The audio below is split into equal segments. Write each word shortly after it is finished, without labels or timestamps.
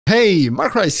Hey,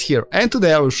 Mark Rice here, and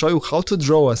today I will show you how to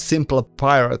draw a simple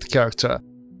pirate character.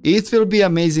 It will be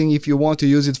amazing if you want to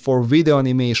use it for video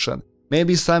animation,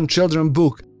 maybe some children's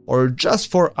book, or just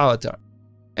for avatar.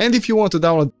 And if you want to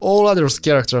download all other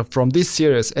characters from this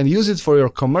series and use it for your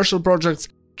commercial projects,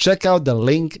 check out the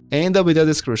link in the video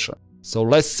description. So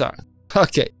let's start.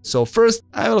 Okay, so first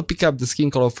I will pick up the skin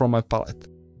color from my palette.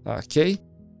 Okay,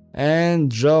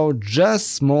 and draw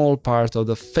just small part of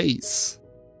the face.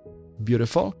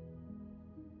 Beautiful.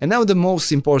 And now the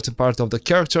most important part of the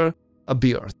character, a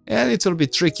beard. And it will be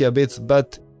tricky a bit,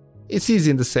 but it's easy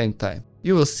in the same time.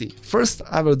 You will see. First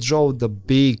I will draw the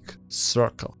big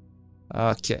circle.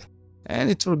 Okay, and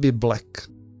it will be black.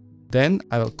 Then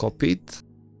I will copy it,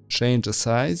 change the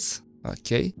size,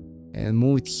 okay, and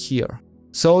move it here.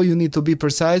 So you need to be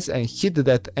precise and hit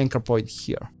that anchor point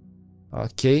here.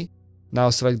 Okay, now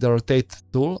select the rotate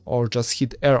tool or just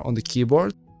hit R on the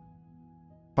keyboard.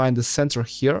 Find the center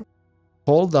here,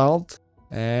 hold Alt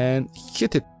and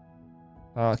hit it.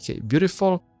 Okay,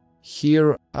 beautiful.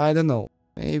 Here, I don't know,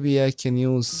 maybe I can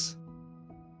use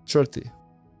 30.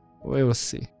 We will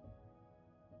see.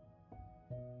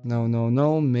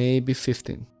 No, maybe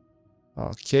 15.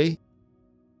 Okay,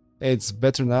 it's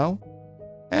better now.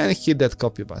 And hit that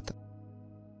copy button.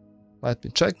 Let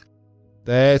me check.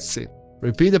 That's it.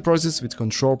 Repeat the process with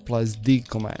Ctrl+D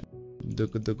command.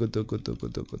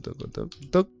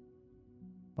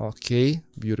 Okay,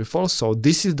 beautiful. So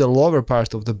this is the lower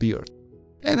part of the beard.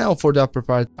 And now for the upper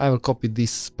part, I will copy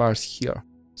this part here.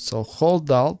 So hold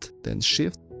Alt, then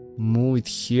Shift, move it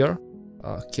here.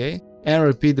 Okay, and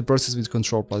repeat the process with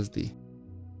Ctrl+D.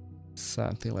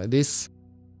 Something like this.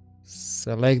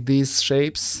 Select these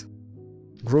shapes,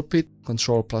 group it,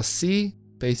 Ctrl+C,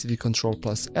 paste it with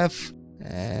Ctrl+F,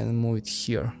 and move it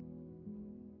here.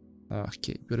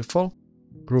 Okay, beautiful.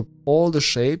 Group all the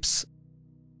shapes.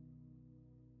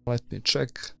 Let me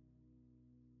check.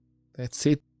 That's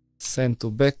it. Send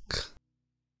to back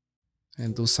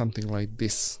and do something like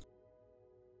this.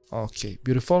 Okay,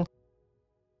 beautiful.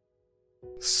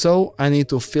 So I need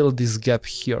to fill this gap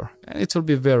here, and it will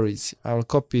be very easy. I will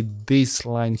copy this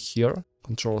line here,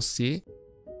 Ctrl+C,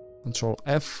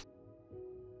 Ctrl+F,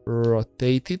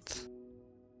 rotate it,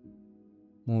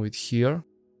 move it here.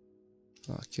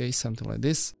 Okay, something like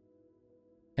this.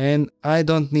 And I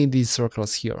don't need these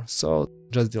circles here, so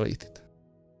just delete it.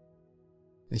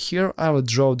 And here I will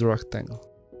draw the rectangle.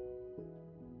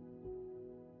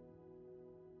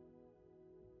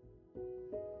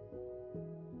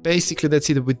 Basically that's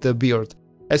it with the beard.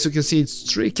 As you can see, it's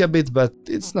tricky a bit, but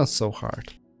it's not so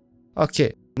hard.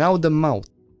 Okay, now the mouth.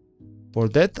 For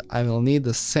that I will need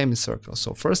a semicircle.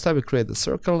 So first I will create the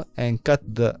circle and cut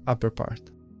the upper part.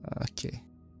 Okay,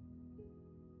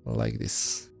 like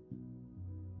this.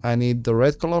 I need the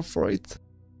red color for it.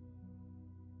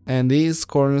 And these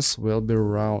corners will be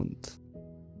round.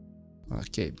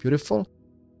 Okay, beautiful.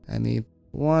 I need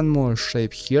one more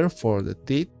shape here for the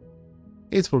teeth.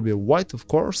 It will be white, of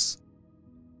course.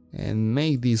 And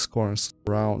make these corners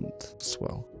round as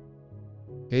well.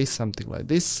 Okay, something like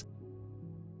this.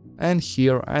 And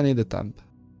here I need a thumb.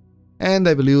 And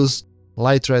I will use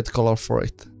light red color for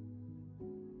it.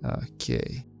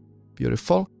 Okay,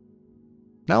 beautiful.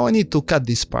 Now I need to cut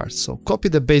this part, so copy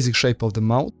the basic shape of the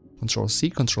mouth,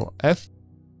 Ctrl+C, Ctrl+F,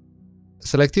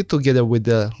 select it together with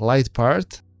the light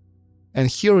part, and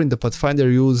here in the Pathfinder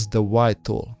use the white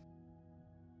tool.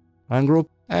 Ungroup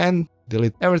and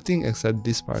delete everything except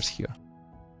this part here.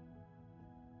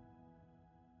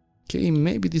 Okay,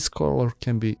 maybe this color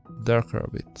can be darker a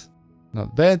bit.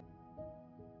 Not bad.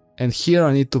 And here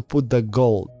I need to put the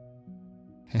gold.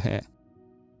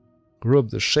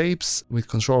 Group the shapes with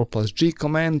Ctrl+G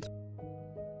command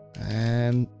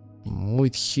and move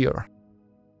it here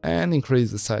and increase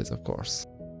the size, of course.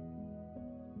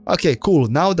 Okay, cool.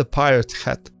 Now the pirate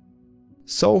hat.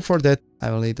 So for that I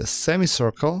will need a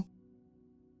semicircle.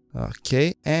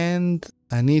 Okay, and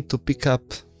I need to pick up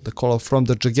the color from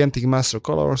the gigantic master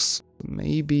colors.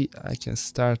 Maybe I can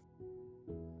start,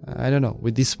 I don't know,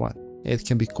 with this one. It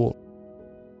can be cool.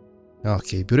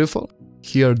 Okay, beautiful.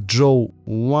 Here draw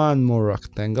one more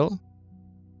rectangle.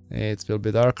 It will be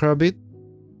darker a bit.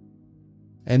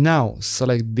 And now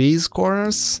select these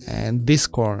corners and this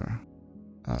corner.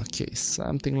 Okay,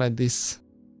 something like this.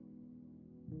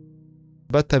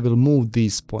 But I will move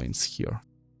these points here.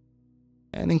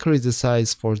 And increase the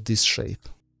size for this shape.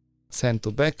 Send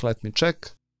to back, let me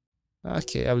check.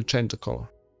 Okay, I will change the color.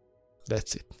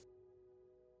 That's it.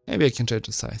 Maybe I can change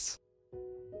the size.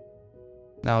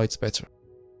 Now it's better.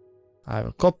 I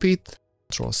will copy it,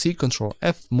 Ctrl+C,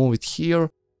 Ctrl+F, move it here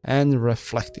and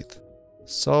reflect it.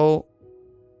 So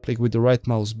click with the right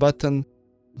mouse button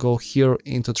go here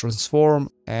into transform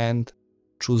and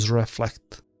choose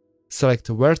reflect. Select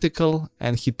vertical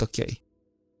and hit OK.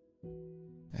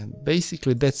 And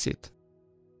basically that's it.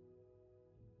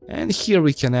 And here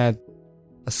we can add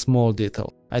a small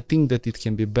detail. I think that it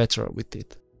can be better with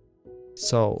it.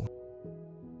 So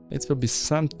it will be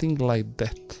something like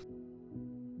that.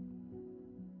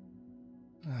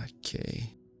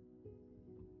 Okay.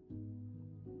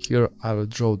 Here I will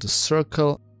draw the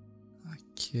circle.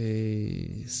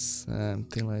 Okay,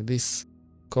 something like this.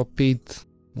 Copy it,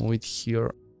 move it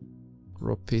here,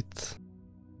 group it.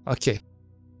 Okay,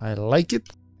 I like it.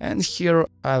 And here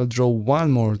I'll draw one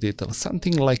more detail,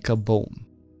 something like a bone.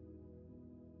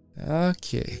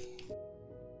 Okay.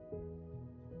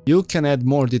 You can add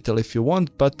more detail if you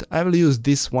want, but I will use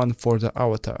this one for the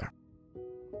avatar.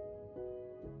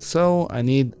 So I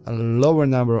need a lower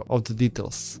number of the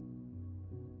details.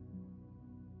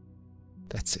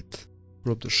 That's it.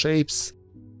 Group the shapes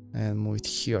and move it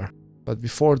here. But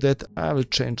before that, I will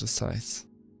change the size.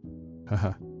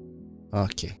 Haha.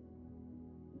 Okay.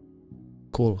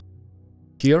 Cool.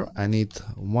 Here I need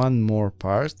one more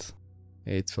part.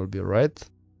 It will be red.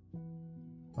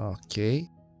 Okay.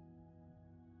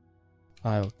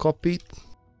 I'll copy it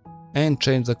and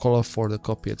change the color for the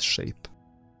copied shape.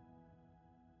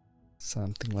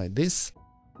 Something like this.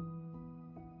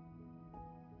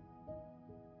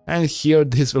 And here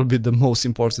this will be the most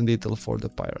important detail for the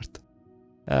pirate.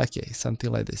 Okay,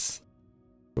 something like this.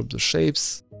 Group the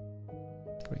shapes.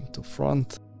 Bring to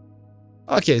front.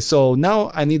 Okay, so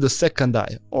now I need the second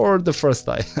eye or the first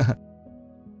eye.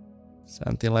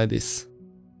 Something like this.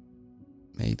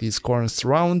 Make these corners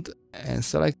round and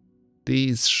select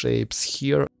these shapes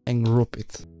here and group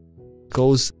it.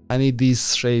 Because I need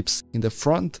these shapes in the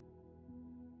front.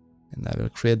 And I will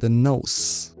create the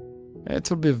nose. It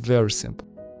will be very simple.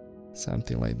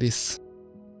 Something like this.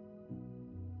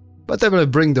 But I will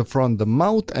bring the front, the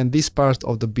mouth and this part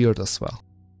of the beard as well.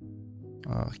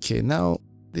 Okay, now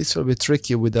this will be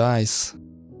tricky with the eyes.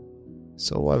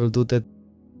 So I will do that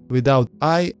without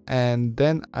eye and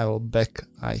then I will back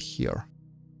eye here.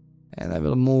 And I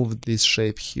will move this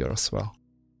shape here as well.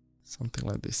 Something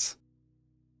like this.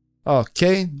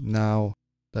 Okay, now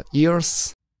the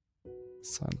ears.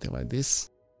 Something like this.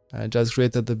 I just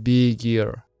created the big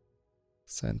ear.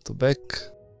 Send to back.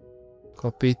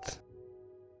 Copy it.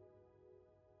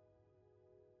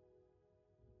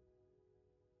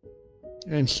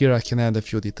 And here I can add a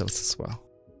few details as well.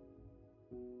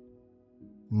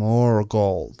 More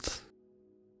gold.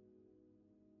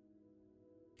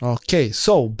 Okay,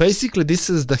 so basically this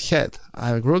is the head.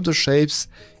 I will group the shapes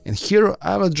and here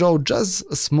I will draw just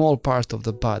a small part of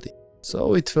the body.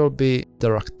 So it will be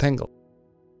the rectangle.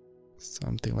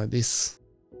 Something like this.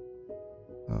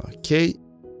 Okay,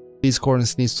 these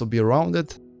corners needs to be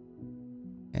rounded.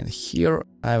 And here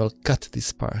I will cut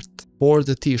this part for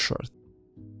the t-shirt.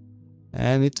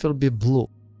 And it will be blue.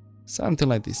 Something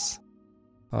like this.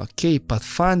 Okay,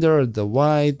 Pathfinder, the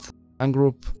white,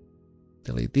 ungroup,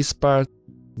 delete this part,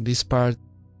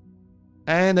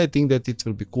 and I think that it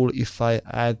will be cool if I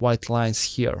add white lines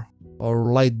here, or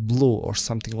light blue or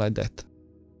something like that.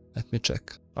 Let me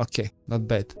check. Okay, not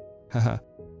bad. Haha.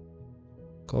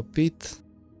 Copy it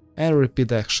and repeat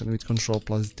the action with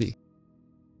Ctrl+D.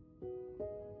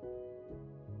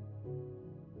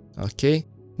 Okay,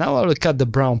 now I will cut the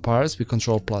brown parts with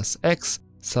Ctrl+X,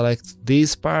 select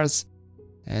these parts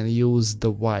and use the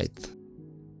white.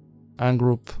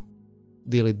 Ungroup,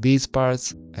 delete these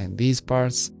parts and these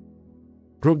parts.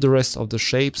 Group the rest of the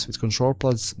shapes with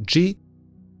Ctrl+G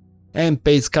and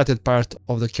paste cutted part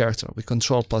of the character with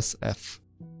Ctrl+F.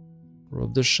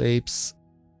 Group the shapes,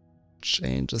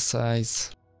 change the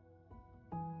size,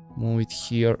 move it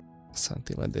here,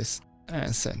 something like this,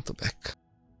 and send to back.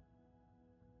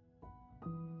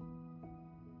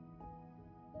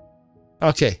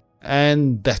 Okay,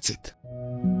 and that's it.